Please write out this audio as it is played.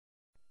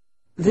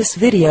This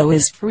video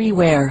is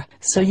freeware,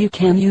 so you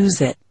can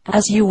use it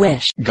as you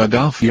wish.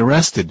 Gaddafi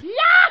arrested.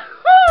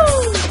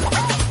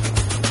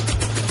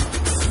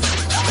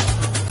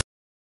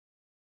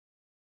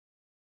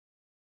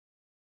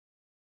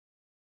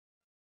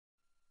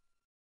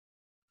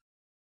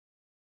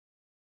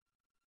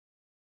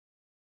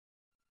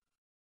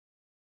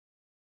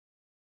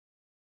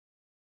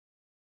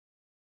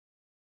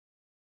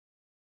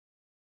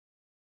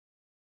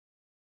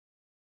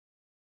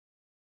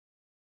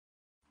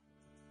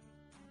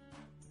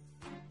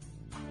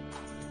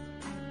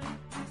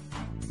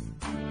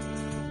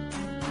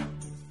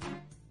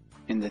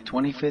 In the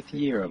 25th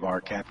year of our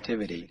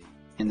captivity,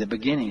 in the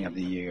beginning of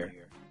the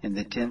year, in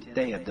the 10th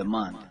day of the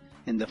month,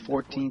 in the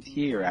 14th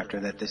year after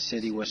that the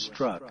city was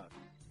struck,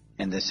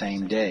 in the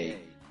same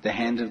day, the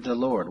hand of the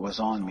Lord was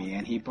on me,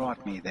 and he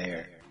brought me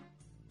there.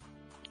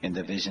 In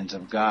the visions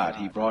of God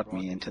he brought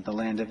me into the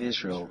land of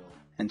Israel,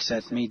 and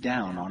set me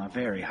down on a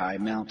very high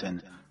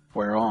mountain,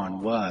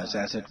 whereon was,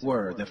 as it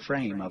were, the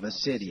frame of a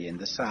city in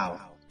the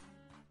south.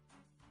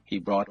 He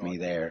brought me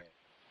there.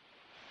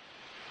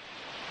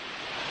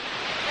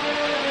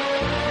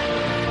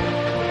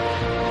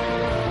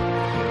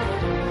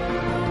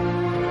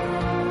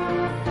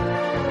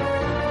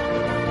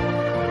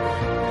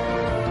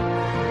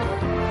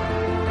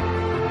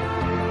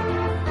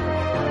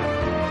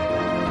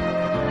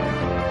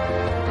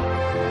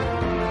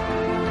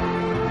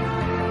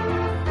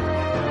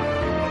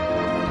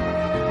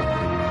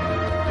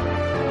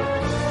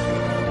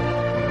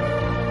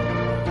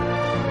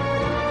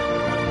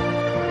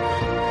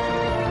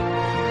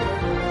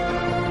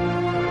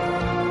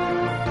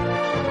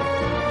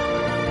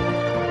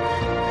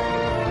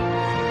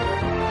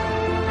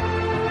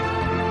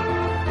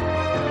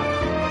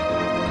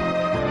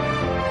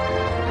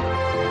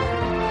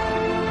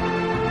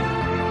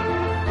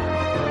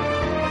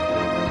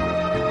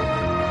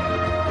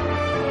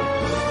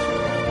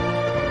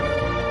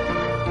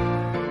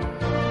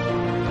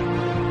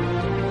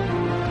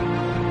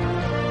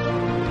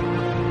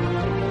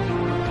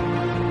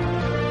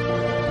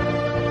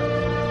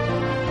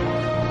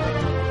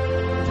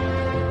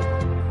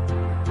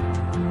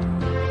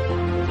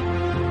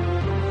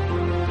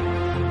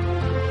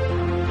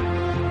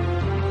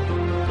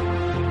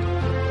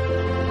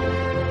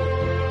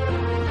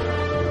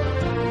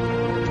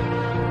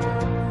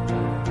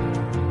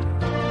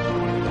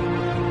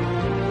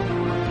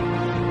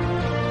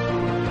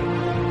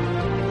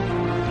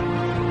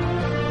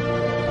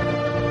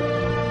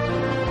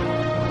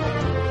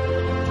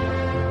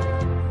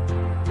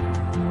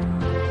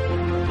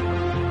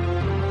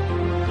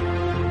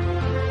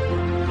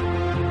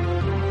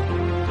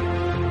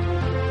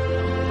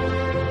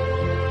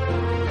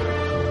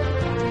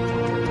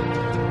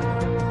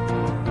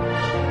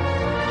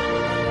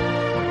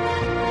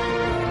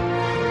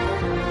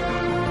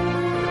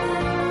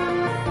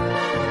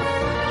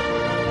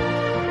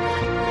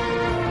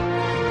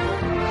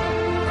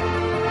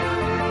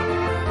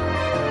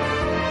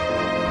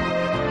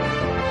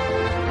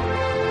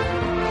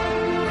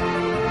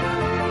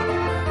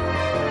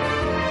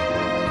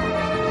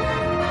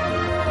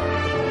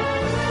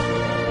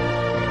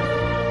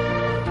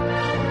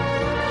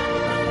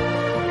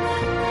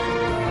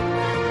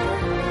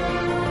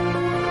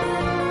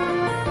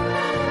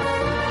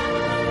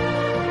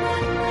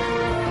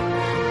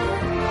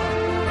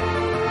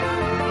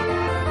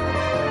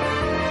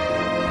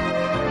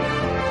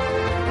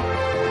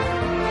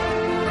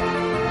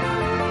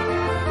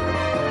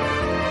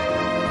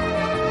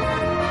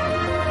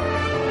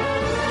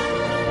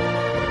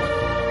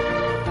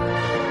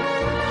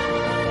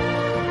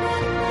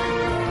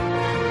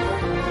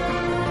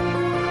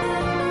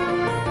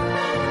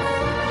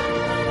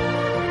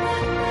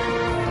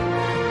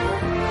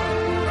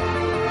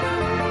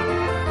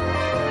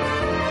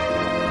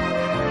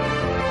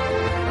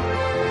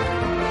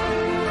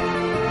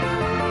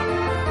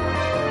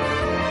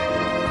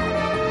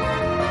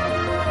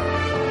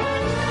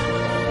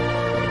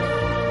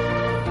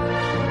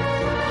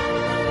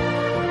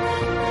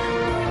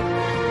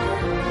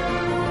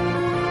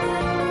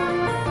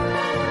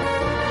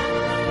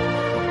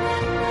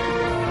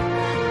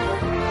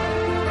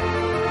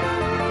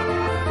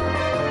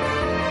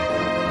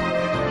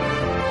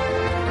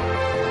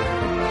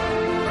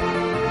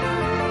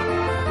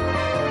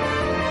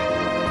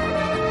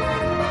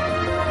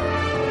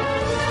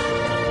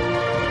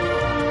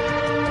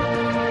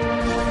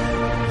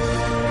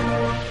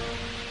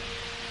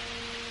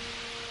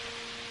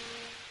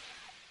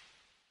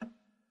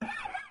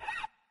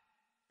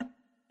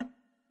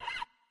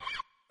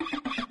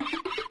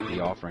 The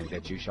offering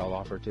that you shall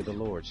offer to the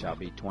Lord shall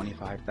be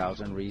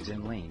 25,000 reeds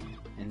in length,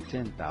 and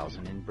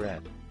 10,000 in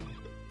breadth.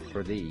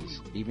 For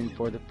these, even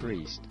for the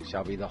priest,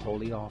 shall be the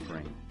holy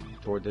offering,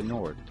 toward the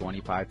north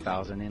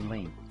 25,000 in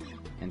length,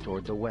 and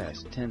toward the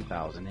west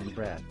 10,000 in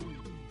breadth,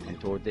 and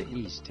toward the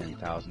east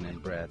 10,000 in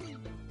breadth,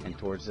 and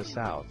towards the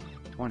south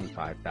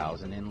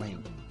 25,000 in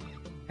length.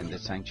 And the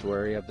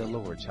sanctuary of the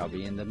Lord shall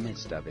be in the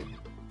midst of it.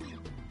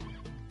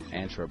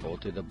 Answerable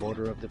to the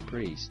border of the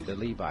priest, the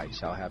Levites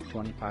shall have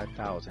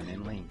 25,000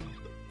 in length,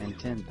 and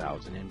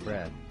 10,000 in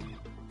breadth.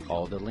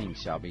 All the length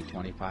shall be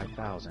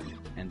 25,000,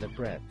 and the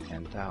breadth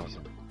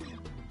 10,000.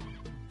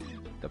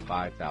 The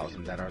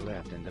 5,000 that are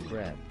left in the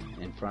breadth,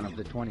 in front of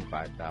the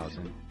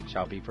 25,000,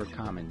 shall be for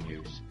common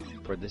use,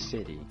 for the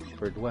city,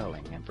 for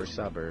dwelling, and for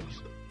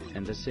suburbs,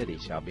 and the city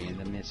shall be in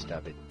the midst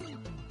of it.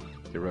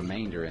 The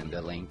remainder in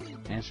the length,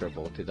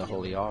 answerable to the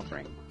holy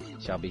offering,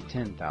 shall be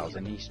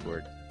 10,000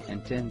 eastward,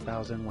 and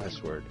 10,000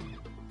 westward,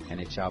 and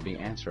it shall be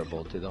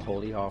answerable to the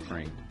holy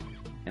offering,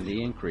 and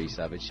the increase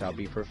of it shall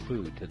be for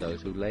food to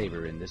those who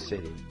labor in the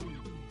city.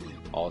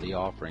 All the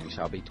offering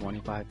shall be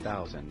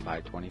 25,000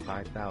 by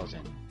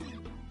 25,000.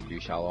 You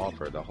shall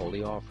offer the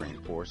holy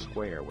offering 4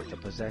 square with the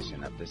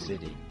possession of the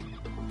city.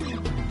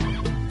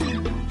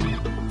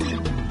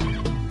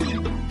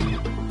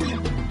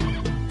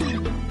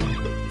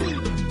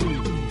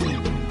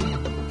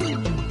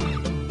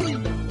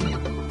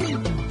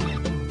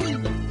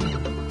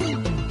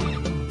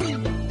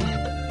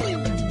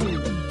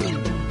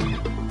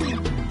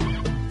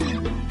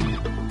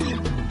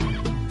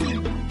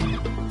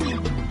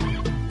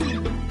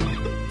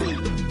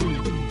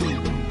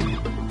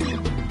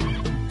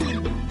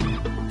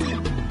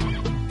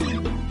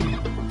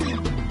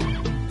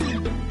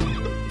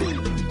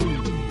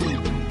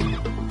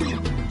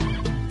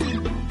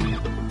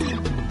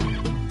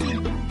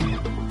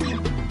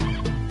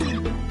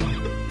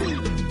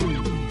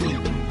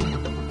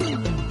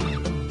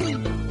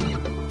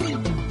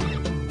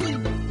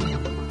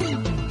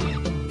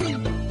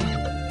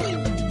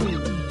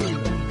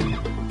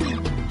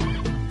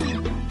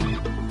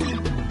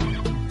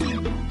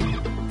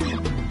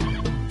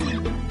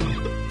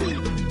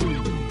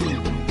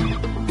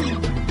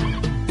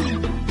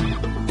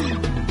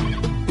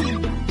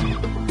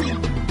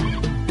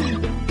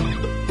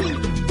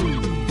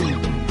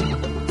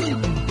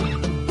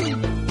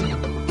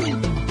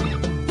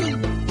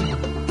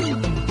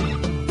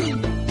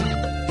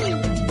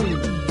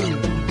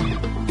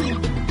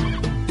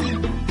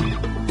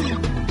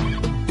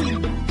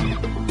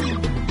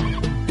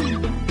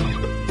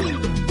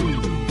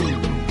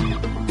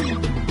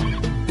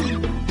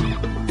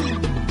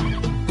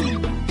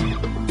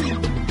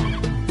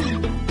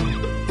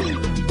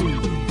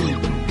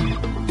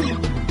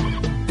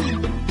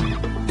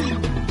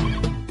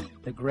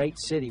 The great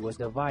city was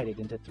divided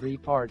into 3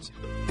 parts.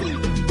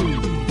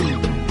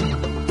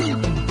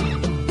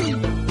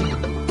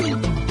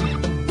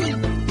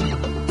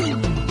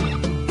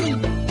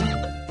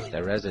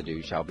 The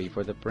residue shall be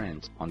for the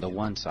prince on the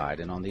one side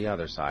and on the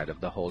other side of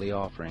the holy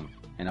offering,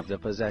 and of the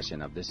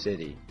possession of the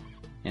city,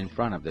 in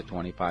front of the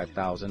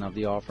 25,000 of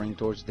the offering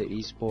towards the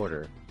east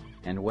border,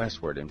 and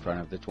westward in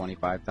front of the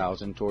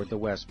 25,000 toward the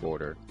west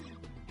border,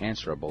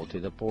 answerable to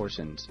the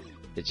portions.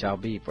 It shall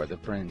be for the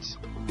prince.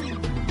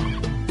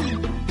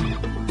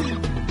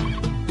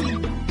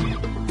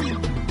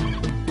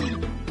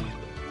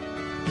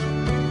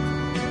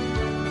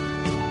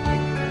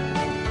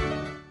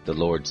 The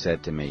Lord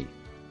said to me,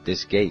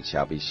 This gate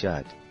shall be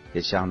shut,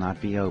 it shall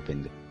not be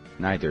opened,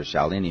 neither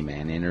shall any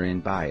man enter in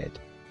by it.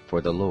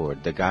 For the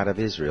Lord, the God of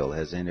Israel,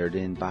 has entered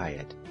in by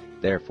it,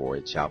 therefore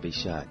it shall be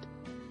shut.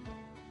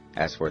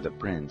 As for the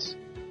prince,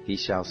 he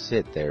shall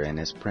sit therein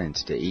as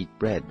prince to eat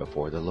bread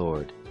before the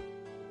Lord.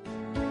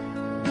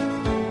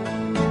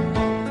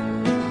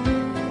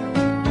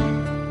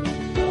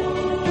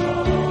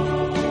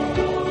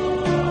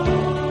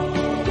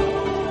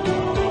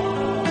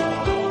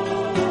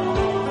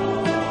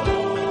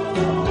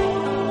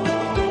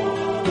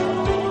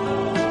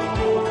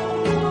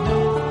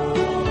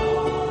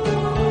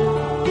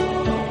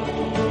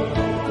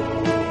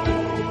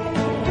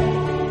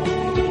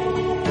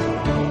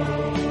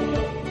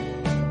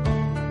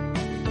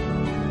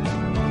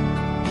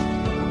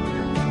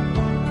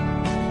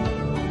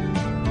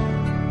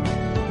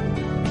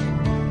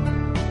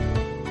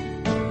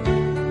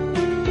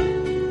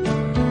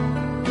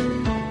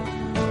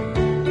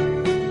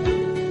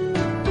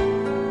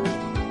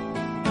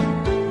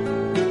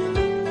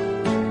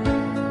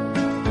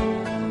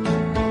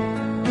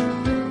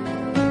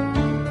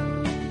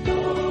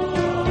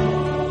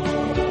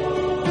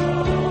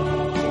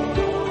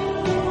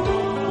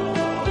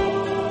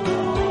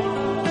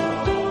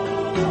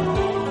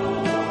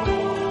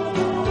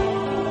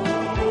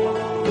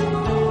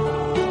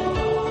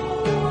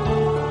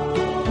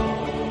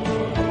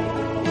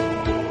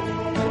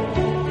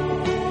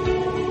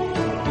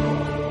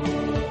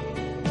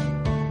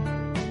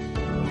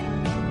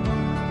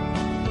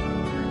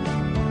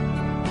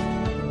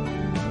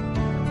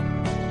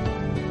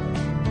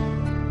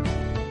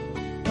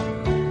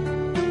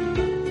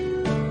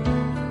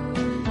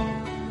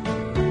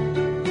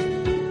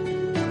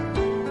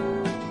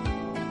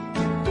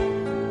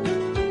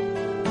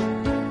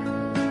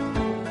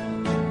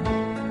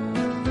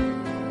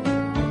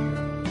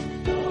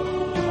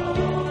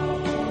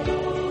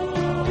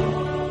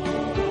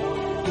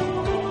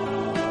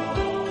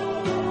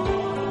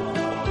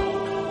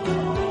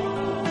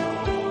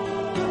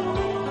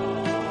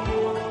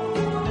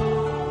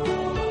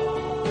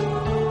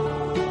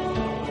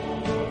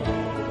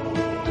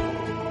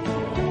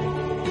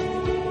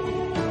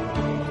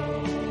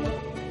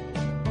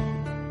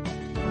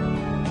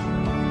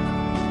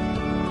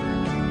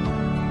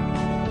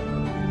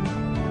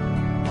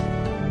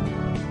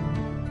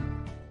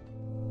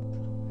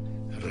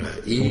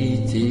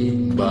 ראיתי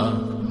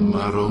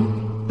במרום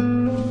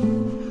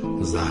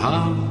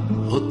זהב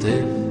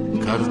עוטף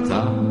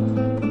קרתה,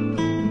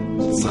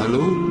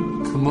 צלול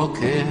כמו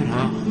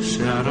קרח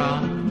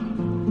שערה,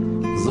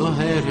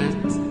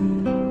 זוהרת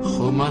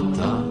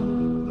חומתה,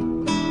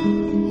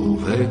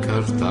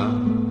 ובקרתה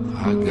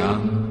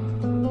הגן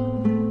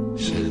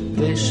של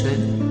דשא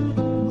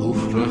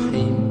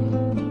ופרחים,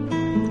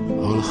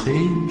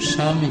 הולכים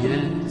שם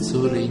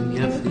יצורים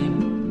יפים,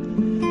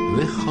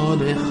 וכל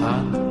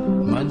אחד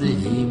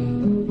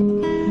מדהים.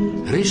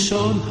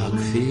 ראשון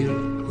הכפיר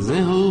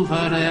זהו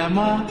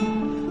ברעמה,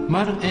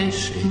 מראה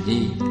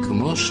שני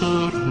כמו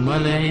שור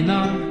מלא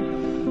עיניו,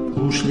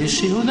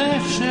 ושלישי הוא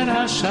נפשר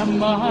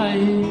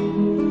השמיים,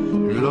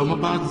 לא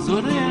מבט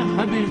זורח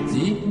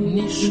הבלתי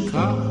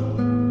נשכח.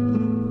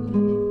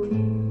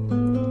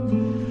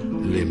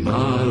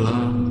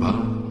 למעלה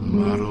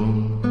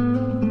במרום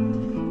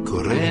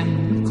קורן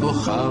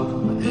כוכב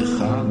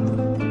אחד,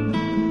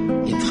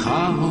 איתך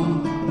הוא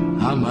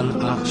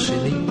המלאך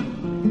שלי,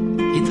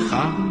 איתך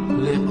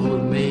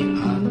לעולמי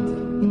עד.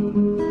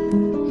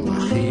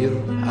 בחיר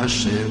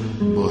אשר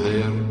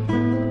בוהר,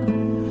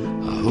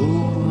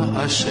 אהוב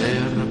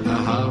אשר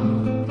אהב,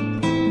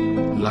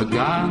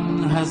 לגן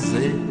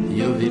הזה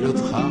יוביל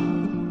אותך,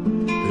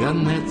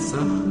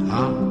 לנצח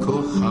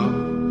הכוכב.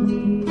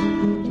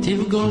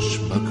 תפגוש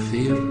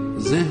בכפיר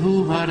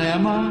זהו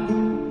הרמה,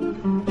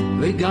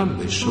 וגם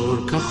בשור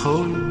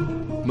כחול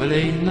מלא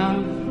עיניו,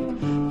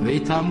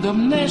 ואיתם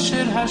גם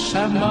נשר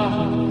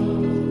השמיים,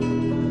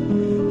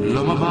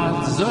 לא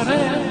מבט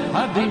זורח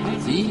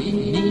הבלתי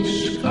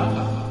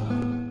נשכח.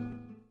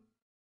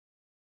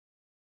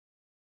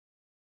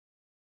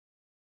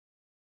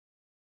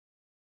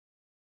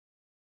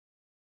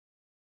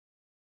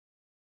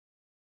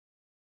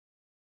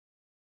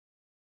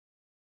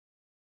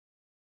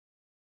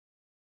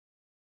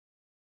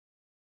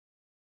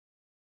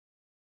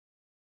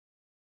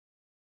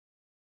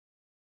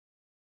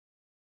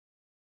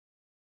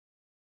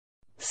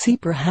 See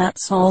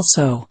perhaps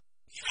also.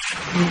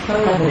 Info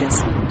evidence,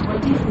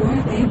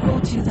 24th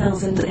April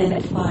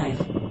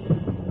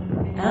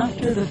 2005.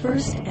 After the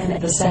first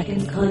and the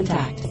second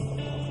contact.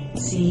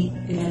 See,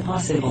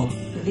 impossible,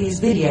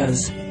 these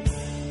videos.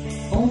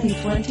 Only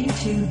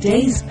 22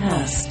 days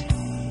passed.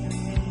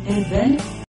 And then,